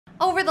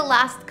Over the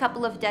last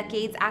couple of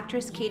decades,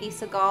 actress Katey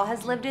Sagal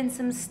has lived in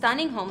some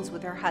stunning homes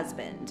with her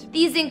husband.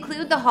 These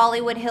include the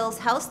Hollywood Hills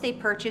house they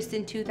purchased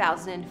in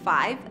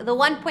 2005, the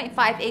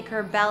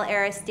 1.5-acre Bel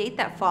Air estate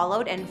that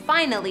followed, and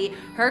finally,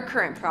 her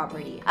current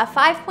property, a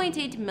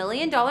 $5.8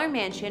 million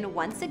mansion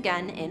once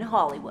again in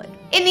Hollywood.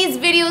 In these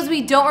videos,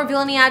 we don't reveal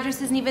any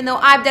addresses, and even though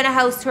I've done a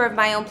house tour of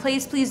my own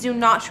place, please do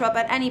not show up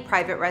at any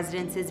private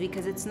residences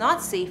because it's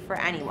not safe for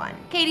anyone.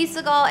 Katey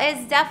Sagal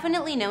is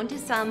definitely known to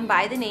some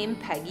by the name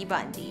Peggy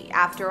Bundy.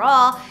 After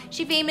all,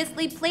 she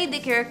famously played the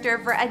character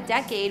for a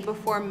decade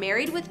before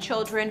Married with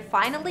Children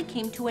finally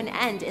came to an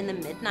end in the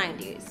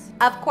mid-90s.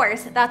 Of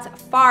course, that's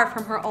far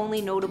from her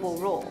only notable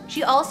role.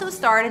 She also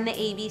starred in the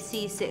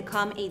ABC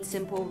sitcom 8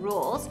 Simple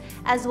Rules,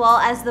 as well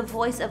as the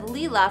voice of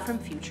Leela from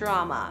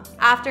Futurama.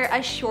 After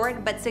a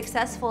short but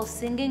successful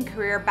singing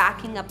career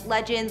backing up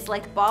legends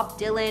like Bob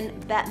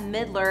Dylan, Bette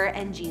Midler,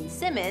 and Gene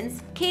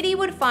Simmons, Katey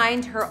would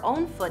find her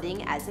own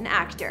footing as an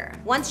actor.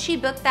 Once she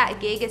booked that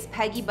gig as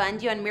Peggy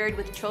Bundy on Married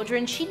with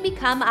Children, she'd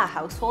become a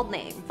household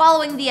name.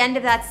 Following the end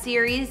of that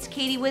series,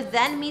 Katey would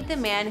then meet the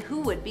man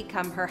who would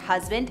become her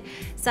husband,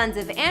 Sons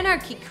of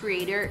Anarchy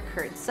creator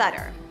Kurt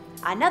Sutter,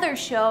 another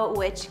show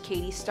which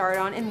Katey starred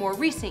on in more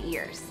recent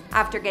years.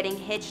 After getting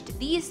hitched,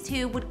 these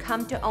two would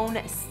come to own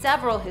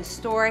several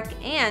historic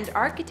and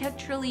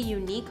architecturally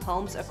unique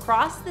homes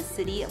across the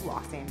city of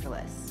Los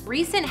Angeles.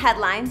 Recent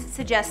headlines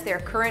suggest their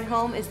current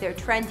home is their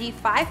trendy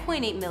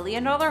 $5.8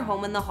 million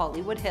home in the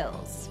Hollywood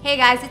Hills. Hey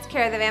guys, it's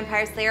Kara the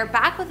Vampire Slayer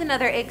back with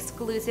another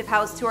exclusive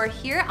house tour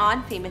here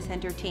on Famous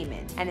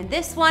Entertainment. And in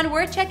this one,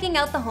 we're checking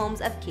out the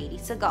homes of Katey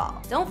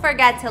Sagal. Don't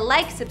forget to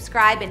like,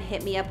 subscribe, and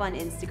hit me up on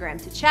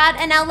Instagram to chat.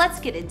 And now let's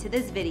get into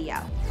this video.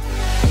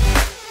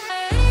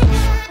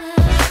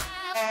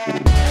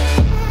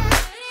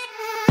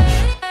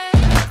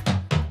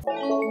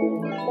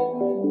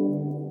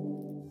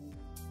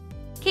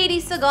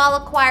 Katey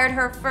Sagal acquired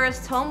her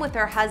first home with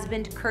her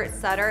husband Kurt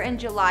Sutter in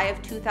July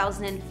of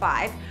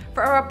 2005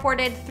 for a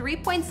reported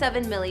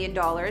 $3.7 million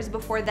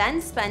before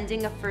then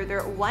spending a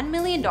further $1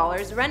 million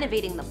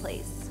renovating the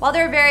place. While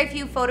there are very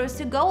few photos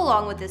to go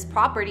along with this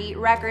property,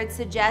 records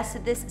suggest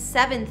that this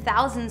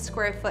 7,000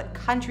 square foot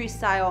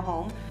country-style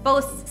home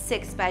boasts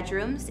 6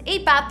 bedrooms,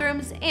 8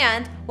 bathrooms,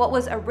 and what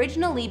was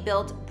originally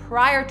built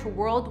prior to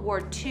World War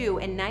II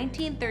in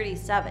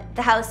 1937.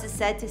 The house is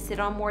said to sit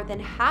on more than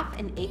half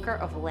an acre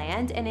of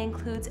land and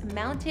includes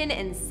mountain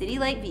and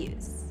city-like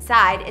views.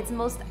 Inside, its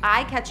most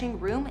eye-catching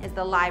room is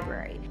the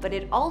library, but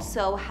it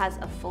also has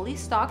a fully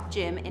stocked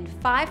gym and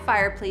 5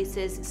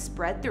 fireplaces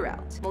spread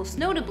throughout, most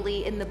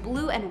notably in the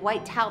blue and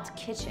white tiled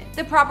kitchen.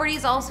 The property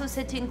is also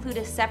said to include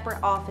a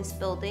separate office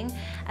building,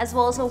 as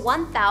well as a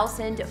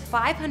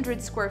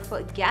 1,500 square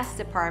foot guest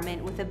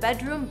apartment with a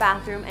bedroom,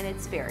 bathroom, and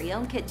its very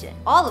own kitchen,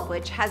 all of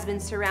which has been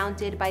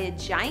surrounded by a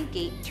giant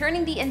gate,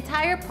 turning the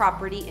entire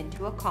property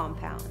into a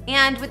compound.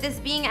 And with this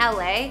being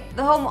LA,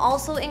 the home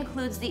also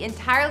includes the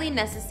entirely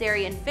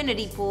necessary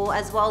infinity pool,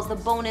 as well as the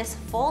bonus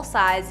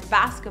full-size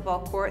basketball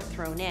court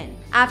thrown in.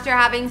 After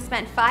having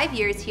spent 5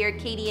 years here,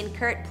 Katey and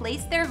Kurt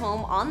placed their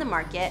home on the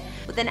market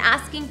with an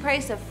asking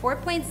price of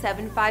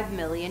 $4.75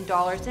 million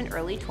in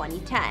early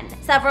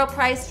 2010. Several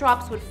price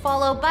drops would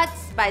follow, but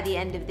by the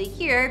end of the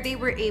year, they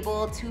were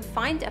able to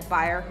find a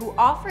buyer who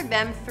offered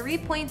them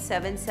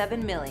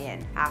 $3.77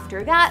 million.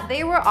 After that,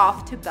 they were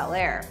off to Bel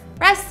Air.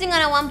 Resting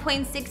on a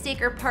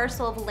 1.6-acre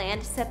parcel of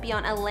land set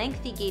beyond a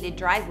lengthy gated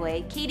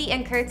driveway, Katey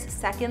and Kurt's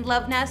second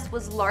love nest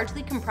was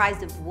largely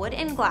comprised of wood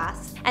and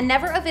glass and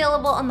never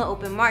available on the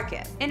open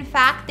market. In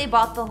fact, they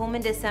bought the home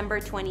in December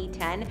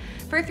 2010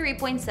 for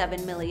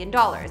 $3.7 million,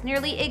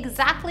 nearly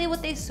exactly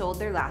what they sold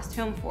their last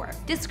home for.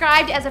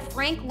 Described as a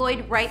Frank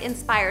Lloyd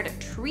Wright-inspired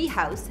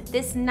treehouse,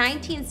 this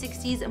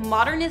 1960s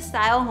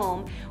modernist-style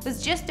home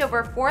was just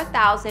over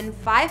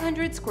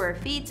 4,500 square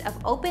feet of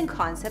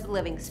open-concept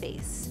living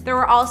space. There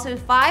were also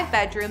 5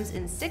 bedrooms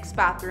and 6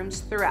 bathrooms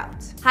throughout.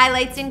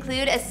 Highlights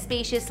include a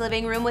spacious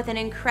living room with an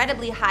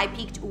incredibly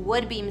high-peaked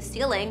wood beam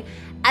ceiling,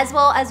 as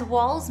well as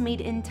walls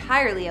made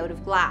entirely out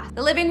of glass.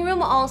 The living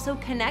room also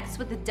connects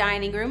with the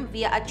dining room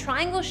via a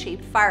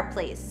triangle-shaped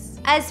fireplace.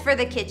 As for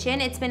the kitchen,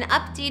 it's been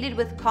updated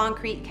with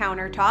concrete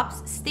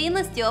countertops,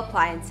 stainless steel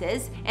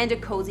appliances, and a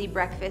cozy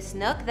breakfast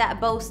nook that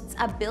boasts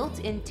a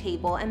built-in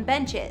table and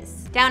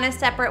benches. Down a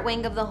separate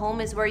wing of the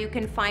home is where you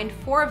can find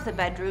 4 of the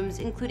bedrooms,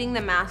 including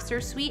the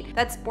master suite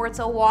that sports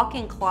a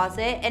walk-in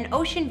closet, an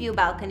ocean view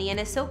balcony,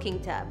 and a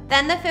soaking tub.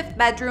 Then the 5th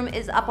bedroom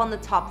is up on the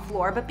top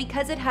floor, but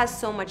because it has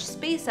so much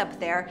space up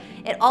there,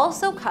 it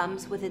also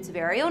comes with its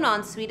very own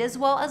ensuite as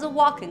well as a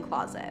walk-in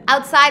closet.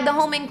 Outside, the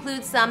home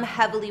includes some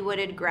heavily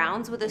wooded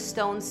grounds with a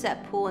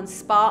stone-set pool and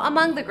spa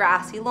among the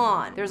grassy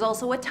lawn. There's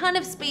also a ton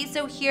of space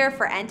out here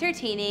for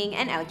entertaining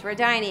and outdoor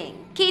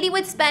dining. Katey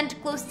would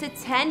spend close to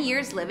 10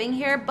 years living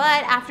here,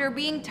 but after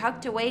being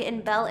tucked away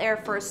in Bel Air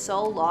for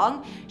so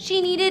long,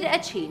 she needed a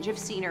change of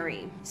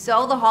scenery.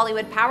 So the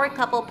Hollywood power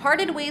couple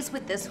parted ways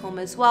with this home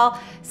as well,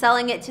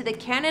 selling it to the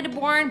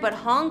Canada-born but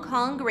Hong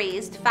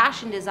Kong-raised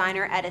fashion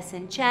designer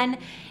Edison Chen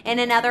in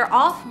another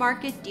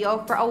off-market deal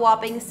for a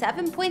whopping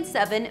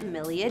 $7.7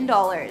 million.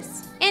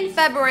 In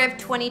February of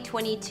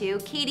 2022,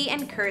 Katey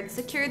and Kurt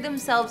secured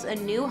themselves a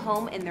new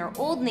home in their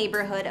old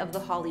neighborhood of the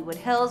Hollywood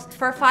Hills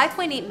for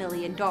 $5.8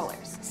 million,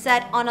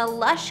 set on a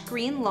lush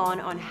green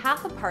lawn on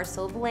half a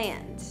parcel of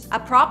land. A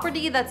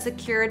property that's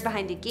secured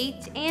behind a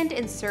gate and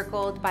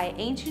encircled by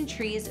ancient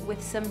trees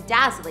with some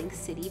dazzling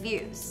city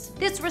views.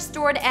 This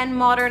restored and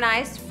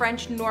modernized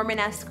French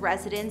Norman-esque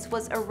residence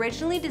was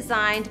originally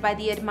designed by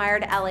the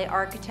admired LA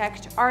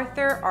architect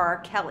Arthur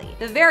R. Kelly,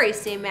 the very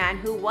same man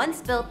who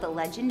once built the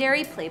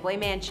legendary Playboy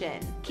Mansion.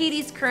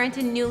 Katey's current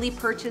and newly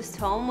purchased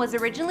home was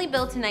originally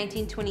built in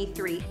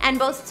 1923 and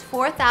boasts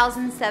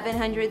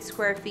 4,700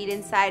 square feet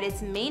inside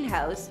its main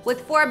house,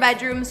 with 4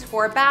 bedrooms,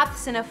 4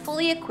 baths, and a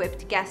fully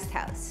equipped guest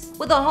house.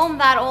 With a home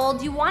that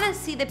old, you want to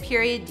see the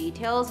period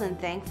details, and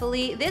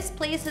thankfully, this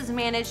place has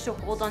managed to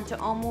hold on to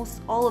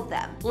almost all of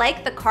them,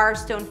 like the carved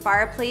stone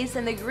fireplace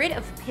and the grid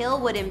of pale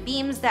wooden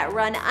beams that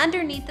run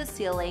underneath the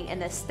ceiling in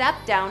the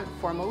step-down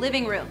formal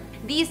living room.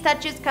 These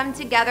touches come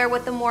together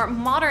with the more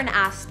modern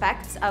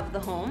aspects of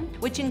the home,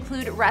 which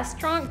include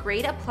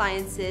restaurant-grade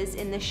appliances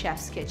in the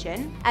chef's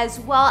kitchen, as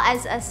well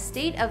as a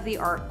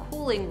state-of-the-art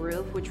cooling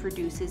roof which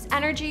reduces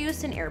energy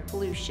use and air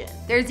pollution.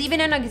 There's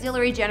even an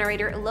auxiliary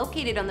generator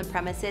located on the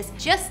premises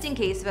just in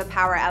case of a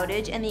power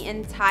outage, and the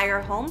entire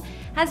home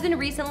has been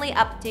recently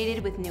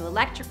updated with new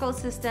electrical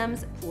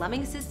systems,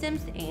 plumbing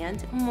systems,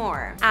 and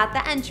more. At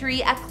the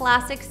entry, a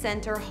classic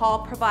center hall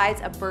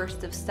provides a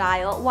burst of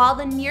style, while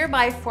the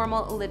nearby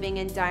formal living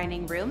and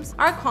dining rooms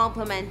are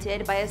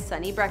complemented by a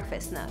sunny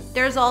breakfast nook.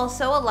 There's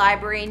also a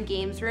library and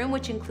games room,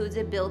 which includes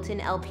a built-in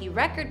LP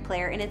record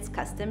player in its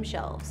custom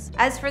shelves.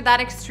 As for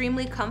that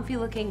extremely comfy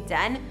looking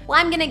den, well,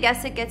 I'm gonna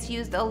guess it gets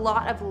used a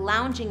lot of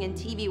lounging and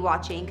TV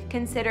watching,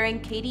 considering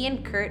Katey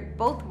and Kurt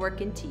both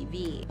work in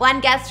TV. One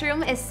guest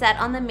room is set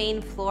on the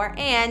main floor,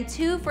 and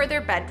 2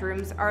 further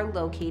bedrooms are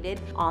located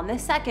on the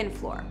second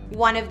floor.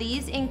 One of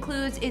these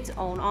includes its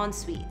own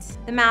ensuite.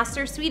 The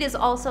master suite is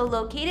also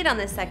located on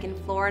the second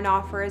floor and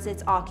offers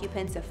its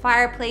occupants a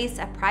fireplace,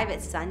 a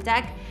private sun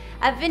deck,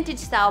 a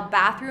vintage-style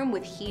bathroom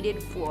with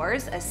heated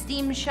floors, a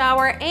steam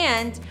shower,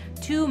 and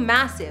 2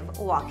 massive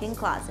walk-in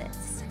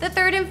closets. The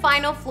third and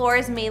final floor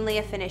is mainly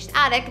a finished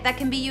attic that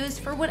can be used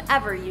for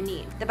whatever you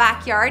need. The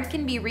backyard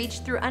can be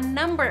reached through a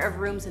number of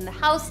rooms in the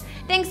house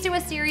thanks to a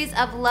series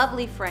of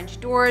lovely French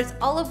doors,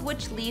 all of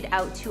which lead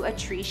out to a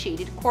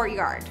tree-shaded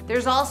courtyard.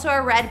 There's also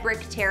a red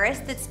brick terrace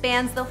that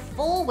spans the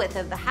full width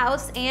of the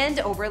house and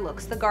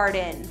overlooks the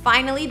garden.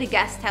 Finally, the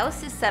guest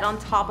house is set on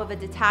top of a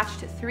detached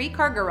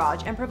 3-car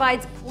garage and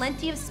provides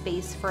plenty of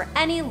space for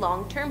any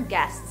long-term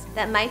guests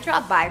that might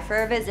drop by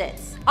for a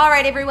visit.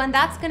 Alright everyone,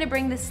 that's gonna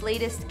bring this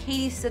latest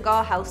Katey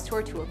Sagal house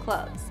tour to a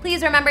close.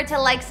 Please remember to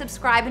like,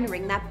 subscribe, and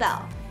ring that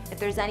bell. If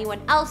there's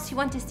anyone else you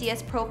want to see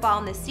us profile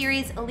in this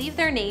series, leave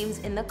their names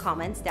in the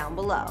comments down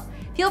below.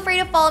 Feel free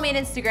to follow me on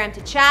Instagram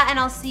to chat, and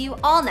I'll see you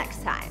all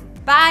next time.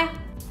 Bye!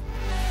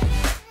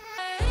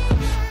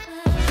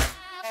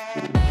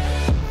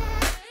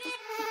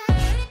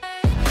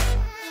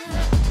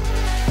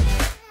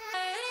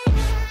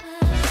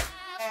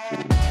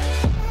 You